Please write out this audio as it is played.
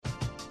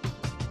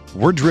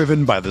We're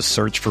driven by the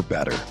search for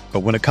better. But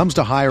when it comes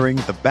to hiring,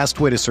 the best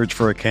way to search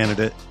for a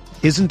candidate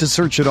isn't to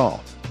search at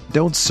all.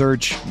 Don't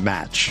search,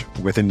 match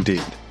with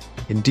Indeed.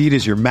 Indeed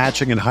is your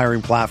matching and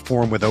hiring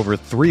platform with over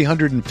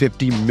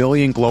 350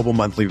 million global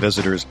monthly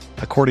visitors,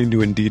 according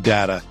to Indeed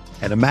data,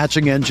 and a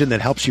matching engine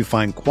that helps you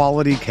find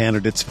quality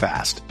candidates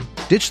fast.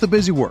 Ditch the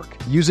busy work.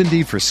 Use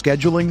Indeed for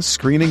scheduling,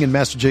 screening, and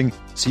messaging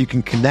so you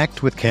can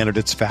connect with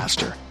candidates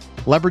faster.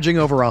 Leveraging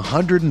over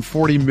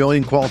 140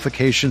 million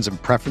qualifications and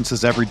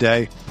preferences every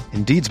day,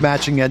 Indeed's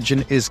matching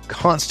engine is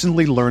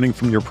constantly learning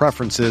from your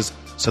preferences,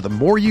 so the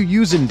more you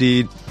use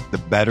Indeed, the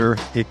better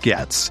it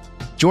gets.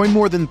 Join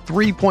more than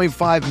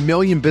 3.5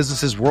 million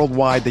businesses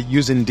worldwide that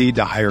use Indeed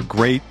to hire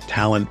great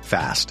talent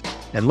fast.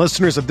 And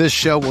listeners of this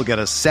show will get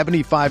a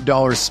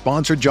 $75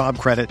 sponsored job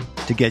credit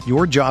to get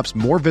your jobs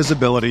more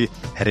visibility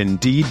at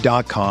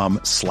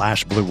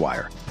Indeed.com/Blue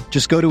Wire.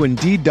 Just go to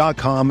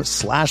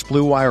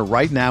Indeed.com/Blue Wire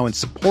right now and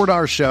support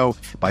our show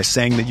by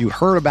saying that you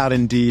heard about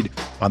Indeed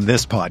on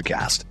this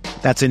podcast.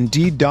 That's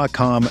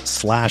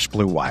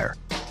Indeed.com/Blue Wire.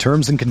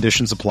 Terms and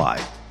conditions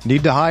apply.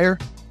 Need to hire?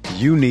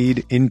 You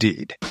need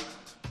Indeed.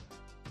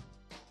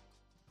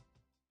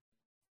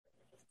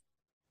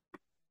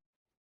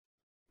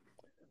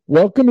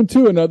 Welcome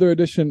into another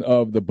edition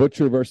of The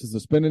Butcher versus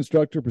the Spin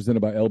Instructor, presented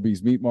by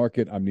LB's Meat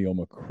Market. I'm Neil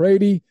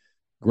McCready.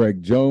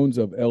 Greg Jones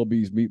of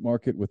LB's Meat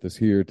Market with us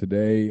here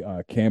today.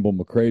 Campbell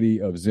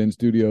McCready of Zen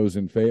Studios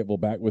in Fayetteville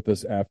back with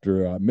us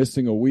after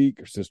missing a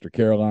week. Her sister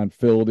Caroline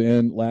filled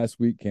in last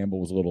week.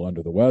 Campbell was a little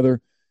under the weather.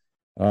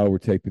 We're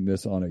taping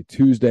this on a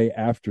Tuesday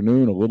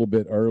afternoon, a little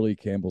bit early.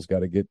 Campbell's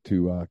got to get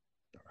to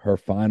her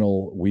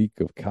final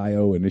week of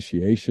Kaio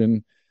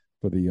initiation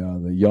for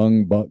the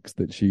young bucks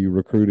that she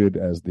recruited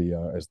as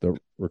the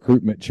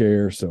recruitment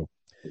chair. So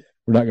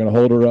we're not going to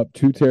hold her up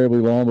too terribly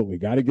long, but we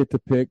got to get to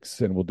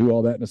picks, and we'll do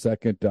all that in a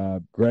second.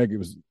 Greg,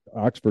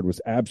 Oxford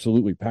was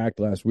absolutely packed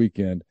last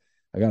weekend.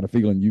 I got a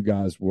feeling you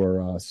guys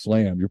were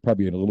slammed. You're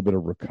probably in a little bit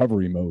of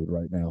recovery mode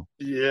right now.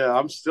 Yeah,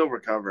 I'm still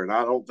recovering.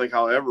 I don't think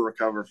I'll ever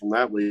recover from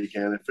that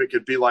weekend. If it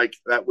could be like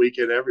that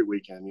weekend every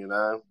weekend, you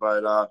know.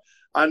 But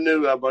I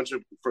knew a bunch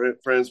of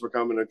friends were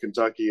coming to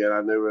Kentucky, and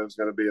I knew it was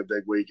going to be a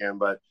big weekend,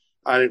 but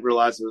I didn't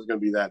realize it was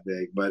going to be that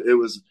big. But it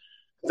was.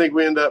 I think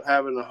we ended up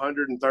having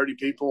 130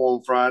 people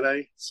on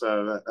Friday,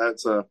 so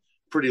that's a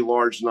pretty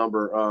large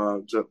number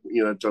to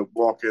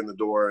walk in the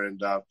door, and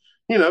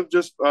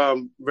just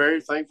very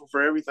thankful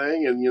for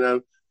everything,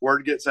 and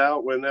word gets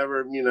out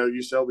whenever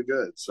you sell the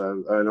goods.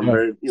 So and I'm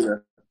very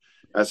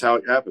that's how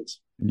it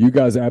happens. You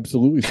guys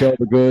absolutely sell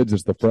the goods.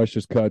 It's the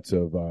freshest cuts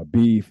of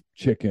beef,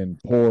 chicken,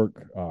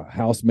 pork,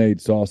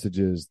 house-made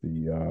sausages,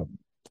 the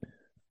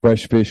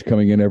fresh fish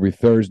coming in every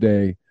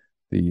Thursday,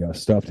 the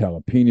stuffed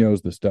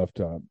jalapenos, the stuffed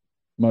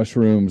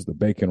mushrooms, the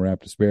bacon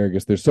wrapped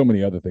asparagus. There's so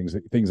many other things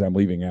I'm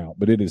leaving out,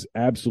 but it is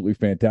absolutely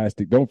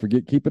fantastic. Don't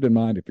forget, keep it in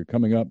mind if you're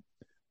coming up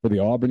for the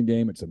Auburn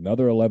game. It's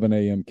another 11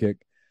 a.m.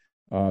 kick.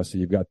 So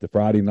you've got the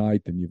Friday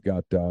night, then you've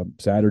got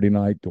Saturday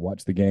night to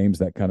watch the games,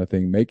 that kind of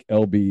thing. Make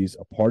LB's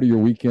a part of your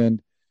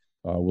weekend.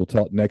 We'll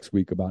talk next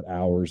week about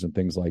hours and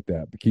things like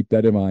that. But keep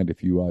that in mind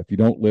if you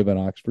don't live in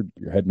Oxford,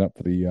 you're heading up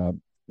for the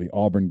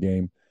Auburn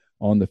game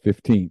on the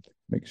 15th.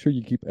 Make sure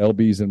you keep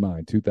LB's in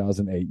mind,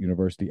 2008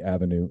 University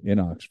Avenue in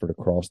Oxford,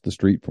 across the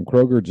street from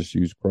Kroger. Just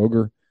use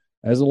Kroger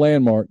as a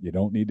landmark. You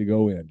don't need to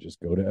go in. Just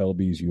go to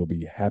LB's. You'll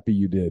be happy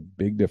you did.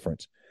 Big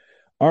difference.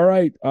 All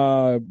right,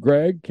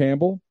 Greg,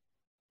 Campbell,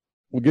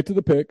 we'll get to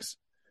the picks.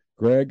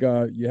 Greg,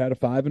 you had a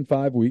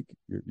 5-5 week.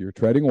 You're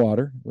treading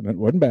water. It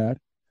wasn't bad.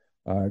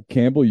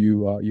 Campbell,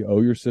 you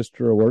owe your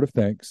sister a word of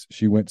thanks.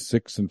 She went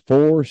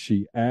 6-4.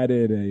 She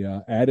added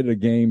a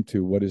game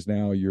to what is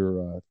now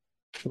your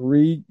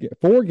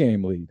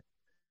 4-game lead.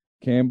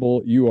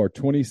 Campbell, you are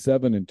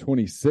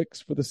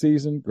 27-26 for the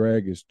season.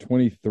 Greg is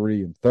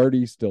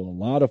 23-30. Still a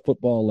lot of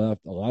football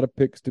left, a lot of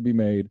picks to be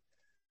made,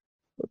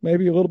 but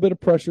maybe a little bit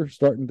of pressure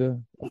starting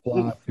to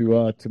apply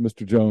to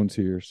Mr. Jones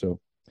here. So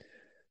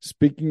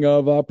speaking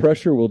of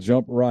pressure, we'll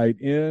jump right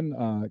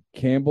in.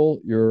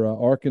 Campbell, your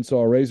Arkansas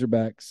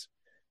Razorbacks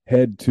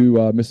head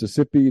to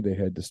Mississippi. They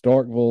head to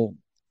Starkville,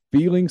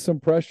 feeling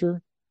some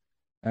pressure.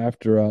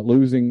 After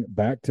losing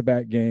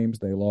back-to-back games,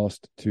 they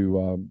lost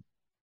to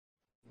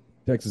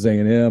Texas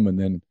A&M, and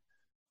then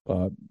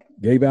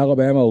gave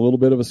Alabama a little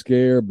bit of a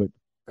scare, but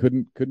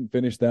couldn't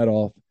finish that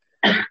off.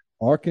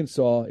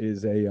 Arkansas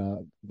is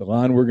the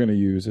line we're going to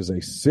use is a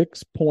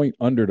 6-point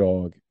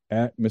underdog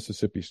at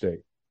Mississippi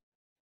State.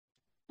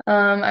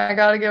 I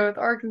got to go with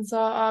Arkansas,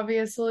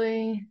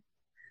 obviously.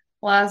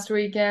 Last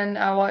weekend,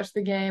 I watched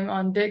the game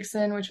on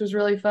Dixon, which was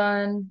really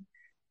fun.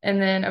 And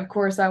then, of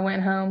course, I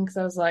went home because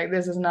I was like,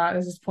 this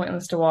is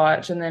pointless to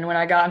watch. And then when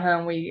I got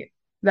home,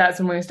 that's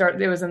when we started.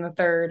 It was in the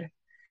third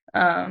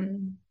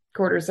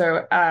quarter.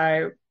 So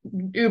I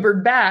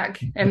Ubered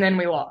back and then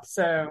we lost.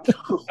 So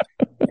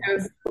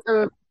it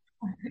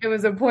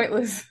was a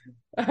pointless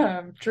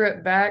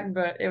trip back,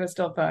 but it was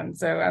still fun.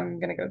 So I'm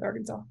going to go with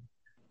Arkansas.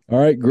 All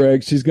right,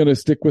 Greg, she's going to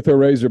stick with her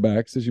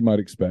Razorbacks, as you might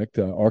expect.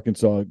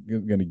 Arkansas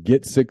going to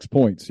get 6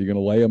 points. You're going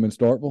to lay them in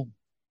Starkville?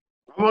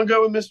 going to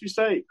go with Mississippi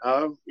State.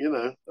 I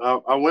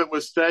went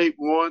with State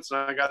once, and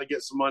I got to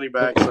get some money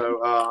back,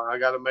 so I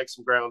got to make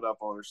some ground up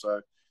on her.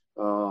 So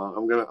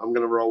I'm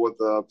gonna roll with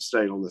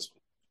State on this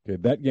one.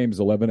 Okay, that game is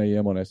 11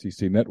 a.m. on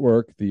SEC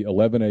Network. The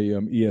 11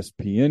 a.m.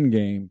 ESPN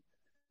game,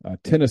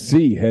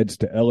 Tennessee heads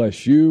to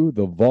LSU.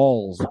 The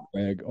Vols,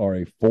 Greg, are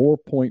a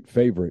 4-point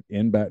favorite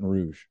in Baton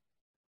Rouge.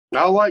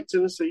 I like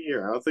Tennessee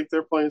here. I think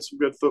they're playing some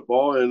good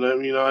football, and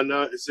I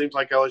know it seems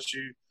like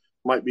LSU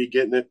might be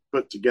getting it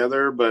put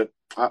together, but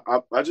I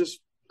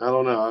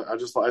don't know.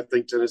 I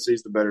think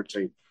Tennessee's the better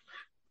team.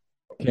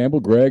 Campbell,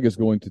 Greg is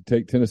going to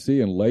take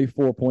Tennessee and lay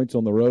 4 points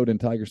on the road in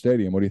Tiger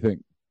Stadium. What do you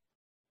think?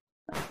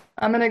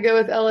 I'm going to go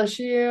with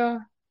LSU.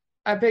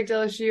 I picked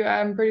LSU.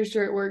 I'm pretty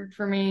sure it worked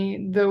for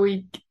me the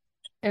week,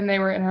 and they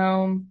were at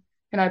home,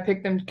 and I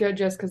picked them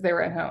just because they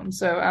were at home.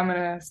 So I'm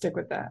going to stick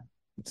with that.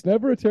 It's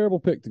never a terrible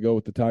pick to go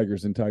with the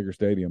Tigers in Tiger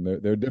Stadium.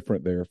 They're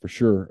different there for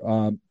sure.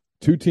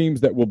 Two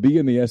teams that will be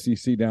in the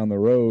SEC down the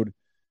road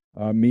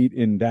meet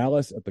in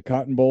Dallas at the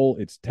Cotton Bowl.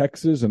 It's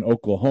Texas and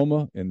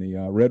Oklahoma in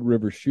the Red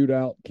River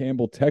Shootout.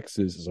 Campbell,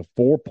 Texas is a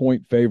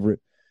 4-point favorite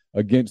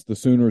against the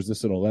Sooners. This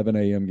is an 11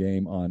 a.m.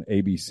 game on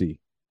ABC.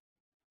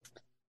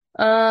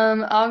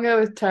 I'll go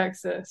with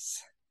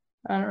Texas.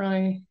 I don't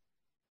really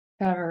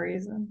have a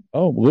reason.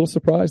 Oh, a little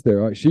surprised there.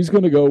 All right, she's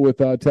going to go with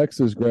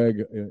Texas,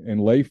 Greg,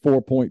 and lay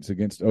 4 points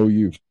against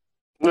OU.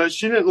 No,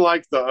 she didn't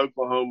like the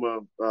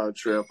Oklahoma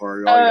trip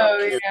or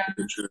yeah.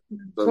 Trip.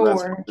 So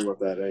that's probably what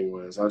that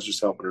anyways. I was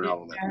just helping her out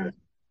on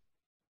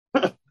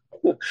that.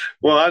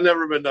 Well, I've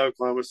never been to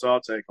Oklahoma, so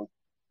I'll take them.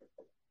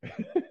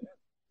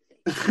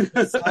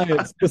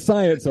 The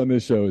science on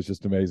this show is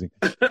just amazing.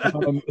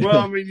 Well,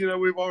 I mean,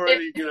 we've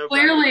already,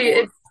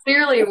 it's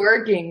clearly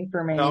working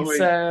for me.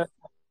 So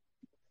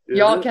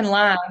y'all can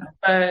laugh,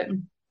 but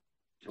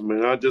I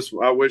mean,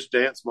 I wish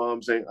Dance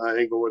Mom's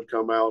angle would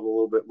come out a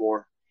little bit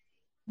more.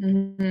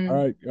 Mm-hmm.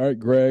 All right,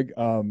 Greg.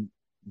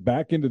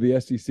 Back into the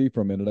SEC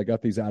for a minute. I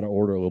got these out of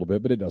order a little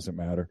bit, but it doesn't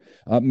matter.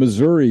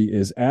 Missouri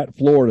is at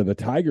Florida. The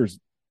Tigers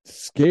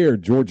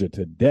scared Georgia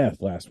to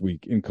death last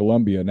week in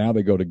Columbia. Now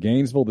they go to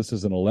Gainesville. This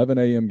is an 11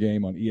 a.m.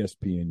 game on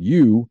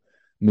ESPNU.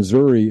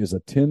 Missouri is a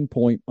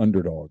 10-point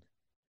underdog.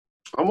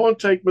 I'm going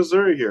to take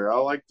Missouri here. I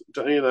like,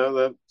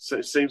 that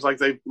seems like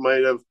they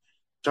might have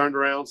turned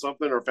around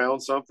something or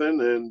found something,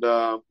 and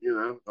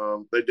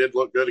they did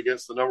look good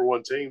against the number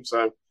one team.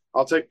 So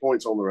I'll take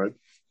points on the road.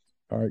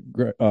 All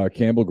right,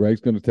 Campbell,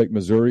 Greg's going to take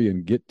Missouri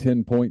and get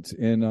 10 points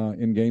in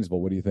Gainesville.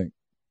 What do you think?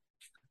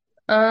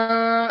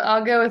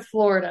 I'll go with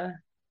Florida.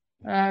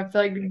 I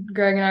feel like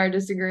Greg and I are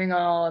disagreeing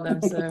on all of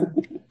them. So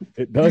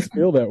it does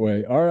feel that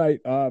way. All right,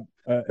 a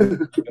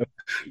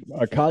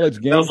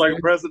college game. Sounds like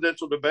a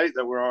presidential debate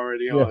that we're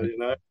already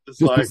on. Just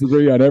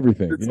disagree on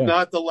everything. It's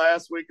not the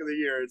last week of the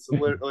year. It's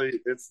literally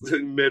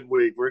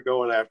midweek. We're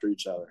going after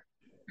each other.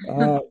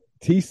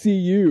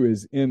 TCU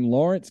is in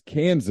Lawrence,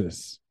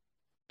 Kansas.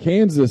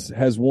 Kansas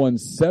has won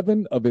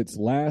 7 of its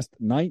last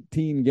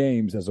 19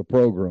 games as a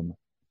program,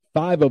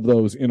 5 of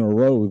those in a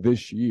row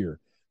this year.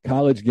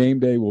 College game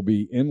day will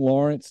be in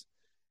Lawrence.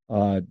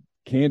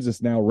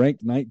 Kansas now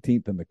ranked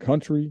 19th in the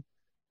country.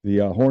 The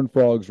Horned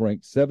Frogs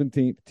ranked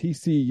 17th.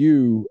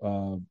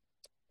 TCU,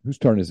 whose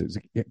turn is it? Is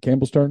it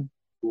Campbell's turn?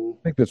 I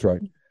think that's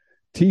right.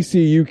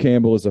 TCU,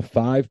 Campbell, is a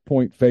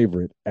 5-point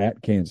favorite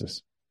at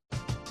Kansas.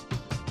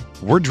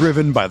 We're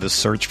driven by the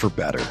search for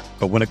better.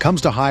 But when it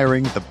comes to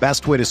hiring, the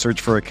best way to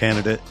search for a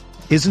candidate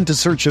isn't to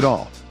search at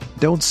all.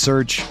 Don't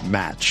search,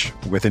 match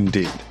with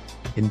Indeed.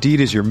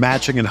 Indeed is your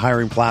matching and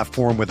hiring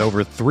platform with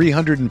over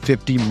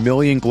 350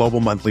 million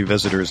global monthly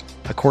visitors,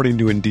 according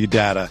to Indeed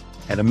data,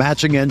 and a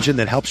matching engine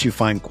that helps you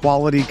find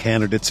quality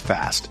candidates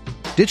fast.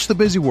 Ditch the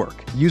busy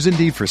work. Use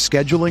Indeed for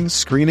scheduling,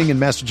 screening,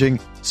 and messaging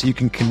so you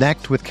can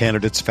connect with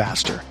candidates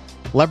faster.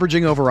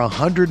 Leveraging over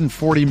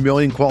 140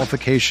 million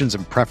qualifications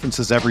and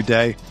preferences every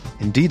day,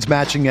 Indeed's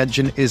matching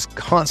engine is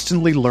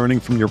constantly learning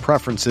from your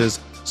preferences,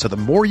 so the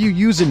more you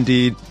use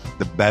Indeed,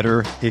 the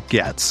better it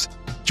gets.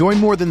 Join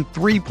more than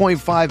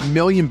 3.5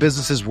 million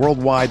businesses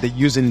worldwide that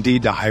use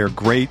Indeed to hire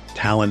great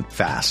talent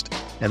fast.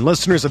 And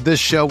listeners of this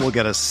show will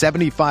get a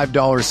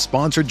 $75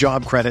 sponsored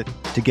job credit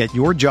to get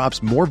your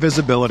jobs more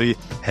visibility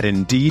at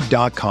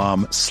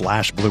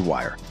Indeed.com/Blue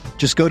Wire.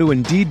 Just go to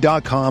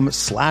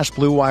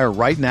Indeed.com/Blue Wire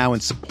right now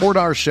and support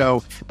our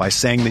show by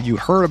saying that you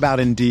heard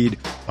about Indeed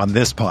on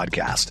this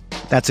podcast.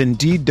 That's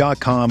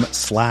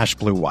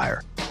Indeed.com/Blue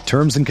Wire.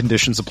 Terms and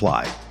conditions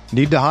apply.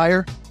 Need to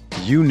hire?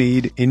 You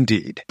need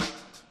Indeed.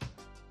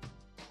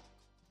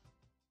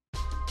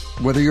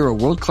 Whether you're a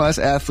world-class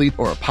athlete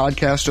or a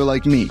podcaster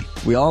like me,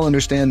 we all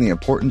understand the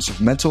importance of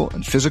mental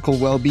and physical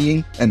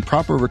well-being and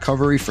proper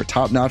recovery for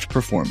top-notch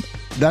performance.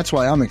 That's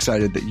why I'm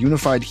excited that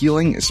Unified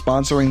Healing is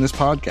sponsoring this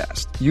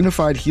podcast.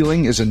 Unified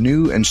Healing is a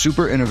new and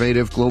super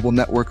innovative global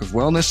network of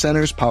wellness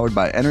centers powered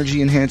by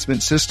Energy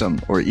Enhancement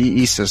System, or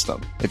EE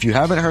System. If you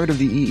haven't heard of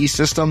the EE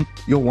System,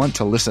 you'll want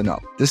to listen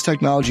up. This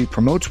technology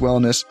promotes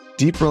wellness,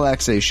 deep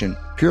relaxation,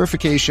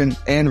 purification,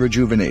 and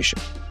rejuvenation.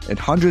 At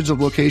hundreds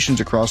of locations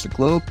across the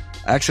globe,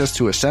 Access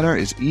to a center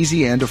is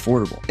easy and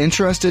affordable.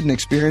 Interested in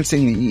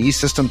experiencing the EE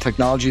System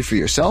technology for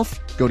yourself?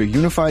 Go to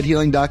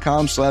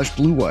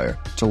unifiedhealing.com/Blue Wire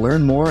to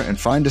learn more and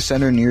find a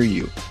center near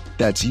you.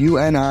 That's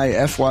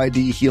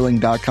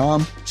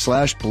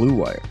UNIFYDhealing.com/Blue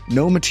Wire.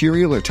 No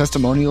material or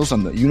testimonials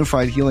on the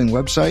Unified Healing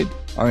website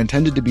are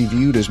intended to be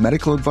viewed as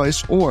medical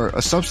advice or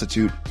a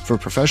substitute for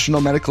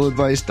professional medical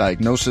advice,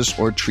 diagnosis,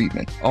 or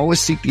treatment.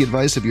 Always seek the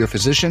advice of your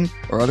physician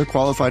or other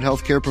qualified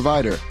healthcare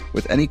provider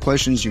with any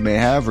questions you may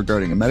have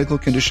regarding a medical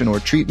condition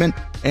or treatment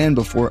and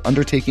before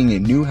undertaking a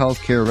new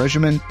healthcare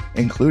regimen,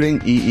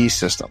 including EE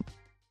System.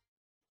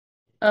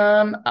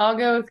 I'll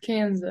go with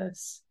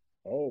Kansas.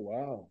 Oh,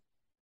 wow.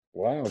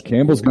 Wow.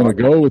 Campbell's going to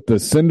go with the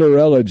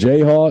Cinderella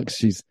Jayhawks.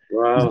 She's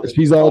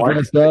all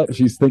dressed up.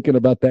 She's thinking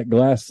about that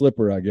glass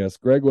slipper, I guess.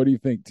 Greg, what do you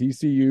think?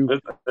 TCU?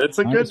 It's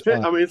a good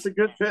pick. I mean, it's a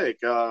good pick.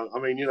 They are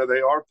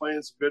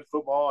playing some good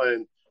football,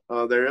 and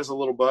there is a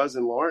little buzz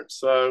in Lawrence.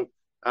 So,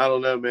 I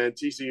don't know, man.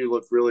 TCU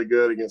looked really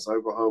good against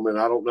Oklahoma, and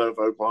I don't know if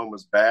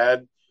Oklahoma's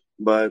bad.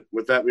 But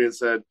with that being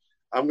said,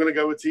 I'm going to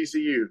go with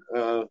TCU.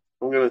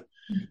 I'm going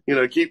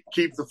to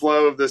keep the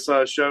flow of this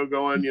show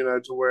going,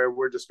 to where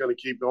we're just going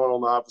to keep going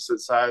on the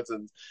opposite sides,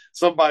 and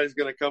somebody's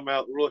going to come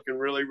out looking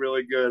really,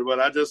 really good. But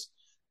I just,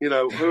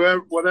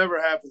 whatever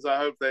happens, I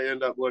hope they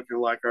end up looking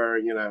like her,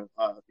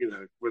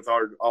 with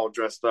our all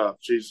dressed up.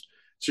 She's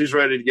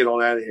ready to get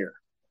on out of here.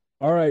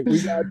 All right, we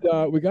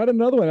got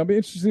another one. I'll be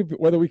interested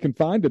whether we can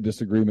find a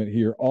disagreement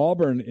here.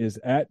 Auburn is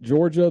at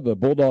Georgia. The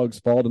Bulldogs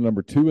fall to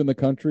number 2 in the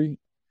country.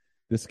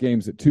 This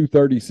game's at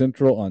 2:30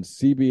 Central on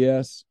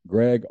CBS.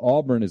 Greg,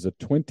 Auburn is a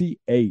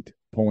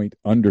 28-point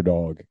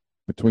underdog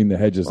between the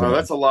hedges. Wow,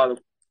 that's a lot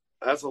of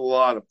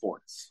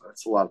points.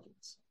 That's a lot of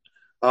points.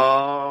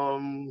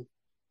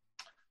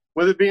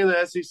 With it being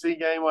the SEC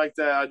game like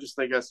that, I just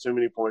think that's too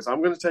many points.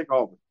 I'm going to take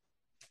Auburn.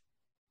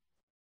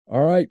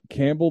 All right,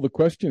 Campbell, the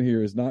question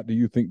here is not do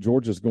you think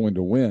Georgia's going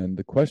to win?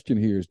 The question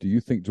here is do you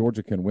think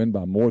Georgia can win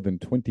by more than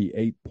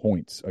 28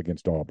 points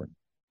against Auburn?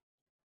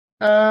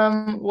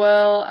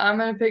 Well, I'm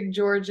going to pick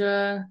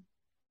Georgia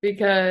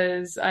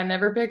because I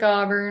never pick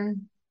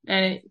Auburn,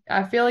 and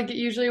I feel like it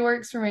usually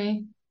works for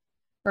me,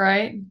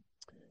 right?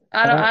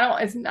 I don't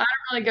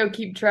really go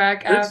keep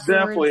track. It's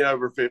definitely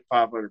over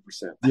 500%.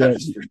 Yeah,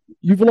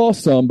 you've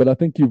lost some, but I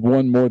think you've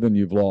won more than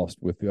you've lost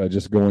with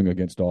just going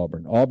against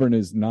Auburn. Auburn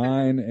is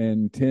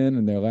 9-10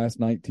 in their last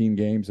 19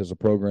 games as a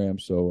program.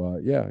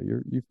 So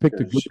you've picked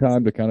a good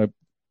time to kind of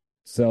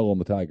sell on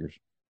the Tigers.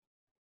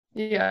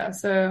 Yeah.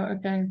 So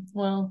okay.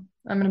 Well,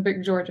 I'm going to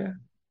pick Georgia.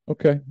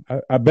 Okay.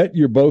 I bet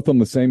you're both on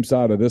the same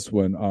side of this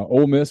one.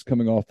 Ole Miss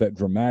coming off that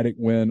dramatic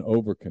win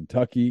over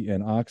Kentucky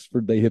and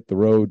Oxford. They hit the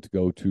road to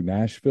go to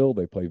Nashville.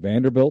 They play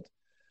Vanderbilt.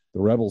 The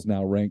Rebels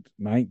now ranked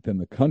 9th in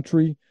the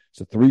country.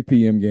 It's a 3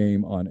 p.m.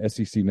 game on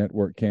SEC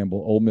Network.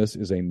 Campbell, Ole Miss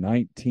is a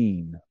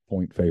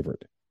 19-point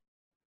favorite.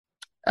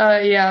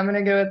 Yeah, I'm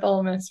going to go with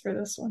Ole Miss for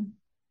this one.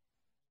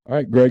 All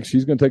right, Greg,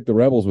 she's going to take the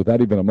Rebels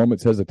without even a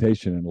moment's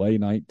hesitation and lay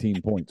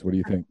 19 points. What do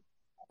you think?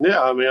 Yeah,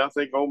 I mean, I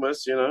think Ole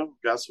Miss,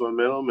 got some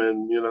momentum,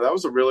 and that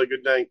was a really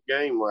good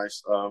game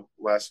last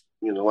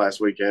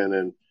weekend,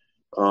 and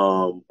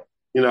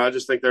I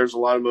just think there's a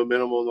lot of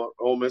momentum on the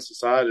Ole Miss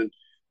side, and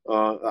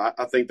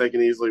I think they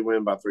can easily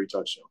win by 3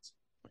 touchdowns.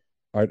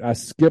 All right, I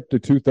skipped a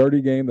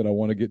 2:30 game that I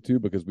want to get to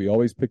because we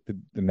always pick the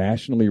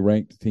nationally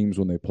ranked teams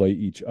when they play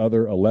each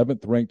other.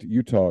 11th ranked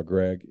Utah,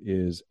 Greg,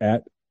 is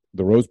at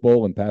the Rose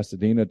Bowl in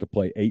Pasadena to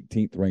play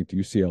 18th ranked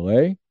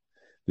UCLA.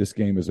 This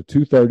game is a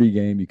 2:30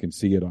 game. You can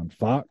see it on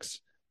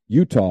Fox.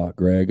 Utah,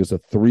 Greg, is a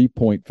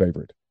 3-point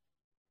favorite.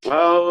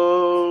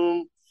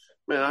 Man,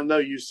 I know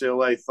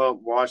UCLA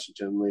thumped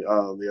Washington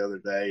the other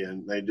day,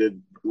 and they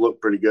did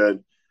look pretty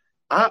good.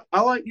 I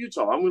like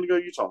Utah. I'm going to go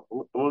Utah.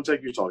 I'm going to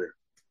take Utah here.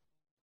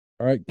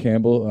 All right,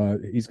 Campbell.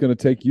 He's going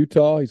to take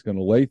Utah. He's going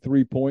to lay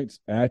 3 points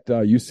at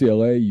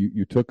UCLA.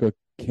 You took a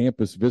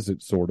campus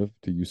visit, sort of,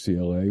 to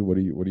UCLA. What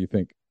do you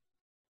think?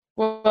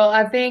 Well,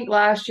 I think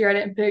last year I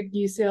didn't pick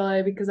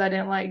UCLA because I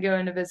didn't like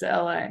going to visit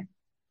LA.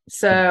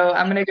 So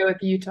I'm going to go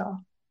with Utah.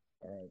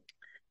 All right.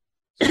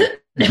 So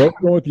we're both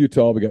going with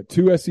Utah. We got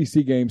 2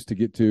 SEC games to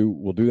get to.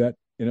 We'll do that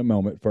in a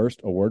moment.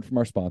 First, a word from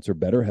our sponsor,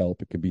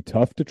 BetterHelp. It can be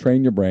tough to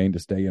train your brain to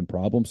stay in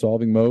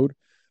problem-solving mode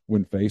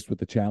when faced with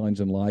a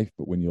challenge in life.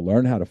 But when you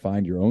learn how to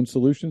find your own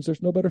solutions,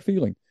 there's no better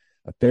feeling.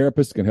 A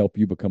therapist can help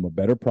you become a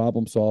better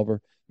problem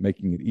solver,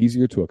 making it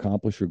easier to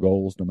accomplish your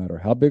goals, no matter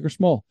how big or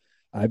small.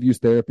 I've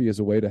used therapy as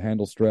a way to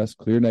handle stress,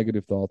 clear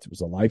negative thoughts. It was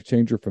a life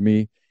changer for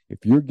me.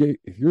 If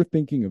you're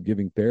thinking of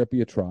giving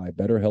therapy a try,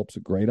 BetterHelp's a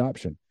great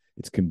option.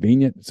 It's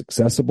convenient, it's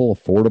accessible,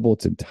 affordable,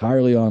 it's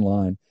entirely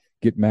online.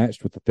 Get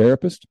matched with a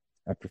therapist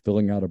after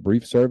filling out a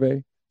brief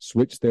survey.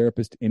 Switch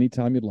therapist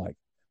anytime you'd like.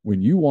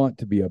 When you want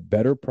to be a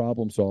better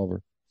problem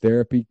solver,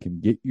 therapy can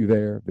get you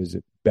there.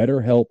 Visit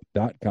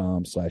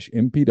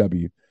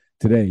betterhelp.com/MPW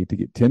today to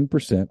get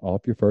 10%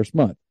 off your first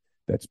month.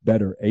 That's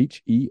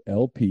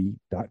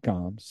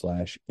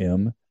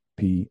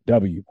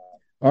betterhelp.com/MPW.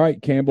 All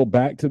right, Campbell,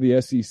 back to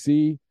the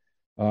SEC.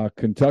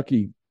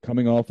 Kentucky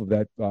coming off of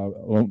that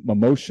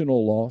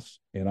emotional loss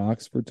in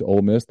Oxford to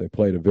Ole Miss. They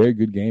played a very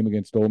good game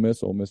against Ole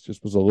Miss. Ole Miss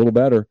just was a little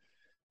better.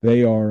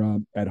 They are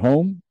at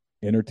home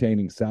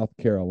entertaining South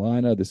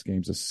Carolina. This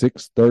game's a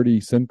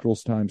 6:30 Central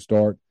Time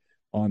start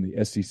on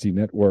the SEC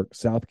Network.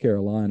 South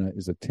Carolina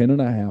is a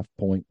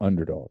 10.5-point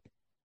underdog.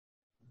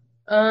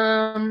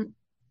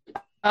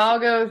 I'll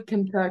go with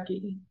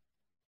Kentucky.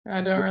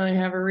 I don't really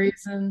have a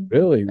reason.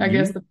 Really? I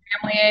guess the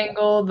family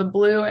angle, the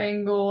blue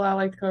angle. I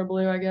like the color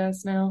blue, I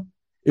guess, now.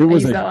 It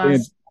was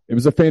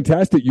a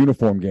fantastic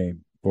uniform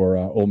game for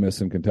Ole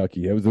Miss and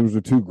Kentucky. Those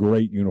were two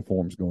great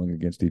uniforms going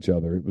against each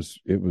other.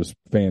 It was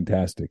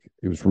fantastic.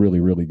 It was really,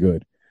 really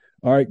good.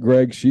 All right,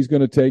 Greg, she's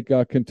going to take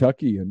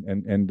Kentucky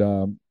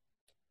and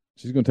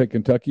she's going to take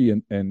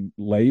Kentucky and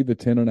lay the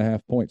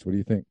 10.5 points. What do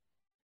you think?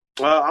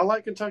 I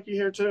like Kentucky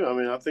here too. I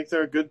mean, I think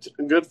they're a good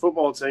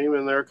football team,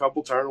 and they're a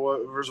couple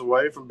turnovers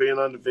away from being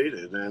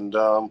undefeated. And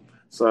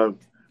so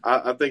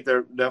I think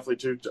they're definitely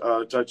two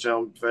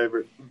touchdown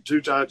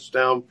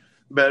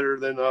better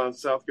than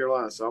South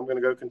Carolina. So I'm going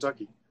to go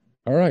Kentucky.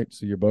 All right,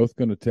 so you're both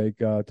going to take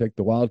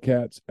the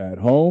Wildcats at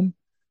home.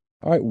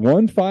 All right,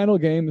 one final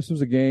game. This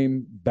was a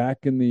game back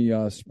in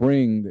the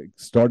spring that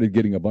started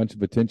getting a bunch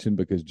of attention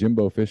because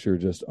Jimbo Fisher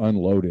just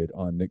unloaded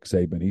on Nick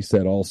Saban. He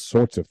said all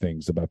sorts of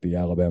things about the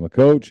Alabama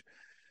coach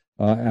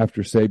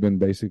after Saban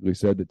basically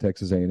said that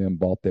Texas A&M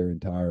bought their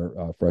entire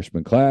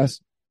freshman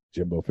class.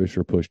 Jimbo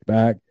Fisher pushed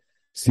back.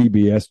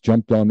 CBS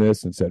jumped on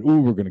this and said,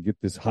 we're going to get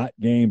this hot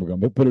game. We're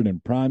going to put it in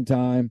prime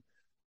time.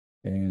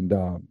 And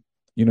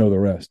you know the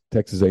rest.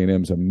 Texas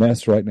A&M's a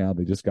mess right now.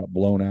 They just got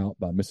blown out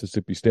by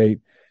Mississippi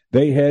State.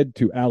 They head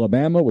to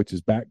Alabama, which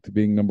is back to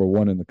being number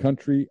one in the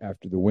country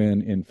after the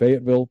win in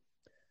Fayetteville.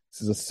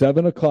 This is a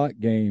 7:00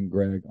 game,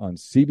 Greg, on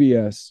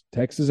CBS.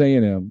 Texas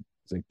A&M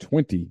is a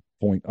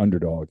 20-point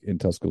underdog in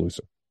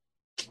Tuscaloosa.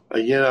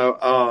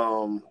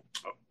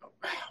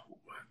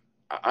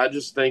 I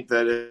just think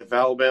that if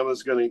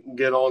Alabama's going to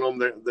get on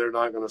them, they're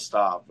not going to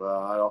stop.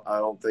 I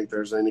don't think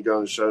there's any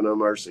going to show no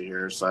mercy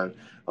here. So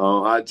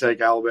I'd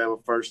take Alabama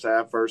first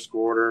half, first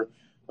quarter.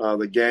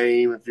 The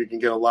game, if you can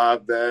get a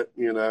live bet,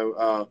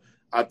 I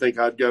think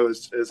I'd go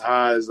as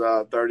high as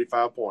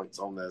 35 points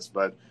on this.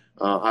 But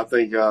I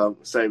think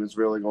Saban's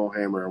really going to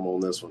hammer him on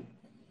this one.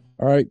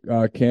 All right,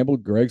 Campbell,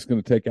 Greg's going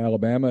to take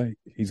Alabama.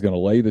 He's going to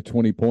lay the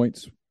 20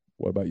 points.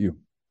 What about you?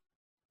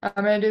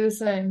 I'm going to do the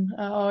same.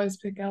 I always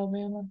pick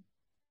Alabama.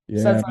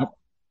 Yeah,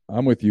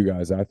 I'm with you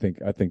guys. I think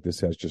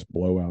this has just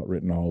blowout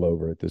written all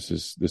over it.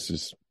 These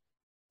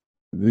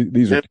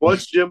are.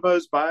 What's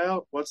Jimbo's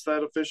buyout? What's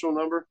that official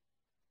number?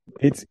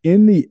 It's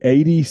in the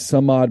 80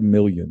 some odd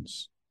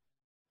millions.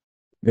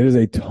 It is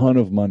a ton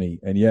of money,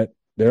 and yet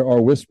there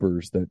are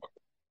whispers that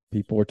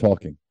people are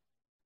talking.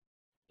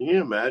 Can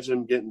you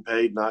imagine getting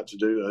paid not to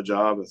do a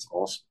job? That's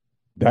awesome.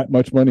 That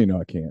much money? No,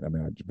 I can't. I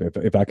mean,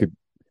 if I could,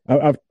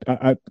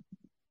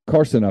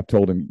 Carson, I've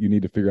told him you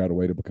need to figure out a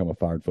way to become a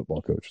fired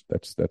football coach.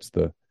 That's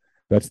the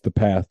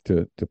path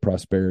to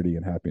prosperity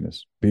and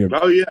happiness.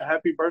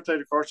 Happy birthday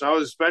to Carson. I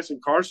was expecting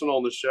Carson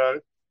on the show.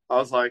 I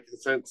was like,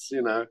 since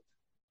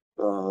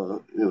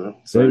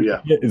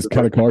it's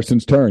kind of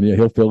Carson's turn. Yeah,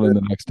 he'll fill in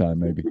the next time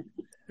maybe.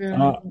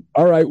 All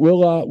right,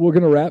 we're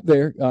going to wrap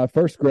there.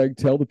 First, Greg,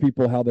 tell the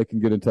people how they can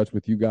get in touch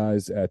with you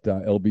guys at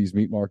LB's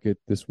Meat Market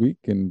this week,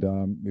 and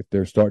if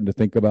they're starting to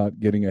think about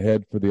getting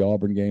ahead for the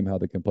Auburn game, how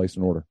they can place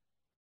an order.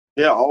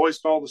 Yeah, always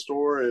call the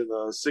store at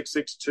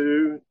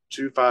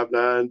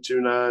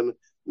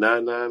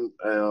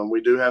 662-259-2999.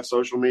 We do have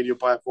social media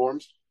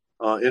platforms,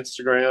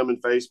 Instagram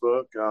and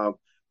Facebook.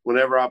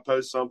 Whenever I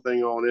post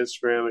something on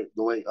Instagram,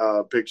 the link,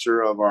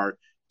 picture of our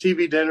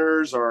TV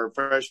dinners or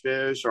fresh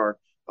fish or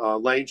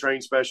lane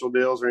train special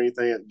deals or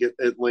anything,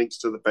 it links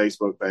to the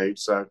Facebook page.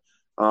 So,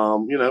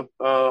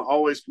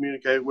 always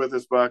communicate with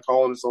us by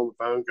calling us on the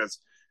phone because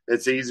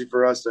it's easy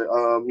for us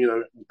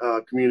to,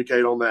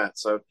 communicate on that.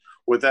 So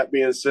with that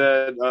being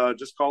said,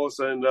 just call us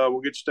and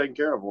we'll get you taken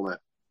care of on that.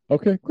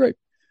 Okay, great.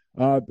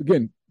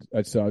 Again,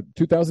 it's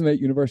 2008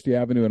 University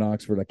Avenue in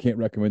Oxford. I can't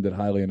recommend it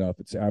highly enough.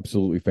 It's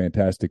absolutely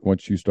fantastic.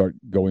 Once you start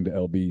going to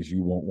LB's,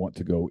 you won't want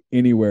to go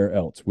anywhere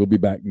else. We'll be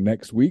back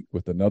next week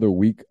with another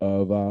week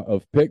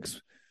of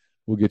picks.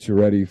 We'll get you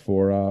ready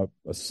for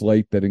a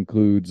slate that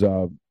includes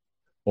Ole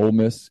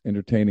Miss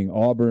entertaining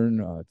Auburn.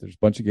 There's a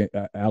bunch of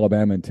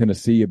Alabama and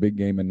Tennessee, a big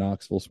game in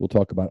Knoxville. So we'll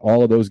talk about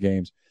all of those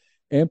games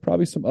and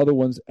probably some other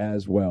ones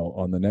as well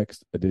on the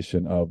next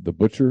edition of The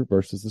Butcher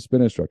versus the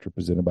Spin Instructor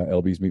presented by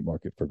LB's Meat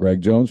Market. For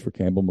Greg Jones, for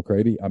Campbell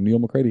McCready, I'm Neil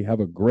McCready. Have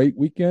a great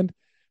weekend.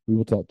 We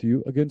will talk to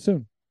you again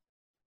soon.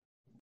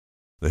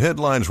 The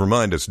headlines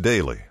remind us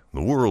daily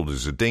the world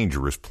is a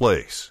dangerous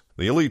place.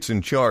 The elites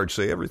in charge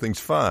say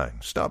everything's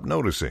fine. Stop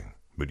noticing.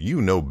 But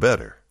you know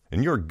better.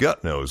 And your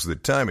gut knows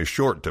that time is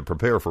short to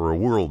prepare for a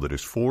world that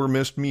is 4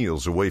 missed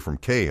meals away from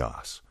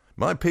chaos.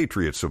 My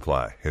Patriot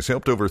Supply has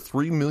helped over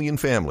 3 million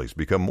families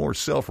become more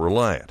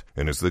self-reliant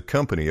and is the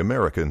company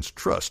Americans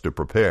trust to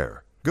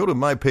prepare. Go to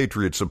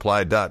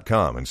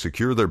MyPatriotSupply.com and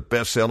secure their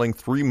best-selling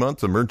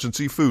 3-month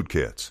emergency food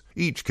kits.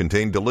 Each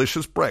contain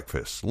delicious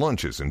breakfasts,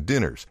 lunches, and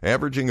dinners,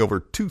 averaging over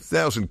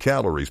 2,000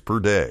 calories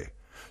per day.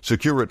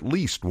 Secure at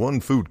least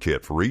one food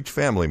kit for each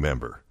family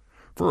member.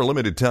 For a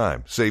limited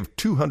time, save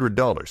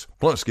 $200,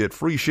 plus get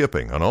free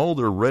shipping on all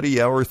their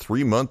Ready Hour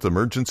 3-month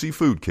emergency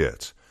food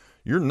kits.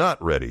 You're not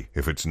ready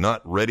if it's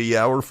not Ready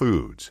Hour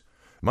Foods.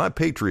 My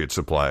Patriot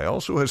Supply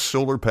also has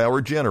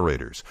solar-powered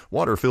generators,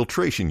 water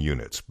filtration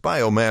units,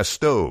 biomass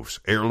stoves,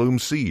 heirloom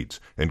seeds,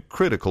 and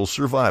critical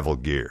survival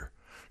gear.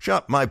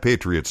 Shop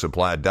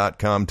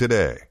MyPatriotSupply.com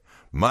today.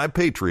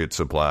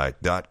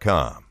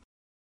 MyPatriotSupply.com.